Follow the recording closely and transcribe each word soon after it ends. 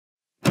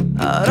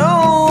I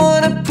don't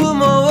wanna put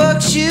my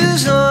work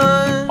shoes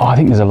on. I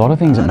think there's a lot of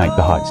things that make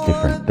the Heights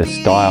different. The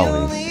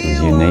style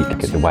is unique,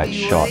 the way it's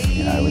shot,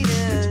 you know,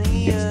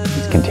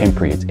 it's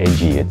contemporary, it's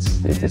edgy,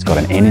 it's got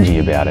an energy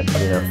about it.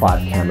 You know,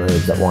 5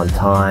 cameras at one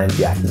time,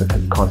 the actors are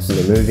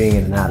constantly moving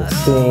in and out of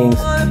scenes.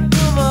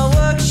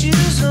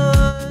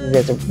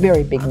 There's a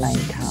very big main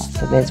cast,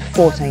 so there's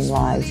 14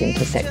 lives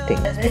intersecting.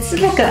 It's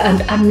like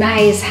a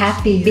nice,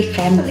 happy, big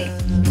family.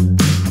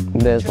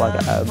 There's like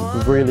a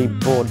really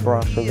broad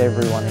brush of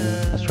everyone in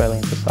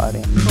Australian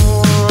society.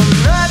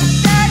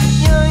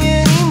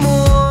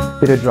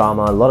 Bit of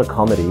drama, a lot of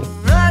comedy.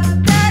 I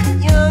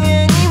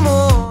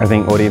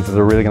think audiences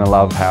are really going to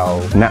love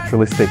how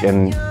naturalistic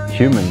and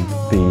human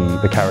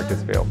the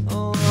characters feel.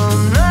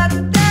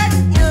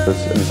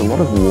 There's a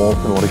lot of warmth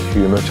and a lot of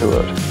humour to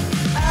it.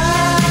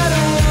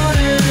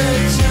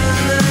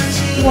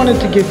 I wanted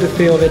to give the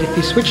feel that if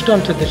you switched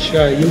onto the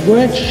show, you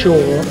weren't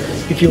sure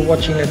if you're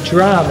watching a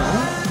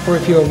drama or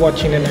if you're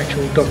watching an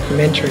actual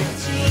documentary.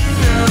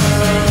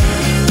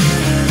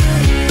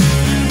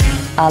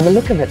 The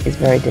look of it is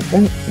very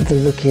different. The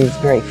look is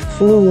very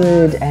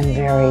fluid and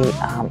very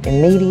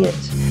immediate.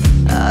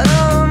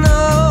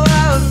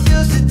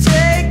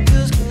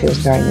 It feels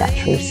very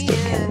naturalistic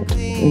and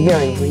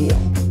very real.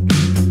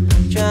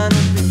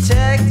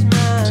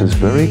 So it's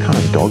very kind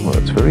of dogma,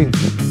 it's very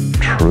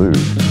true.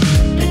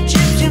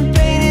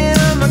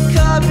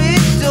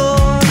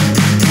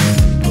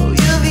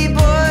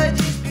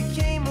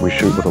 We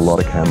shoot with a lot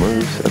of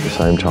cameras at the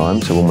same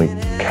time, so when we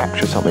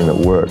capture something that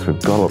works, we've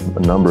got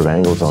a number of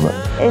angles on it.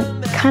 It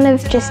kind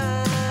of just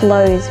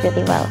flows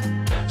really well.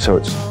 So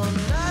it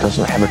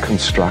doesn't have a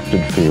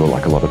constructed feel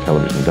like a lot of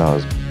television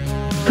does.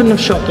 Couldn't have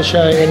shot the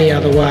show any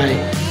other way.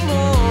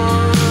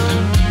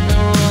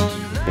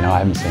 You know, I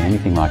haven't seen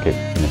anything like it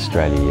in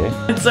Australia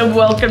yet. It's a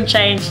welcome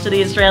change to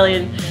the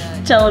Australian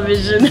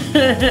television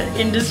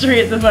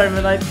industry at the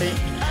moment, I think.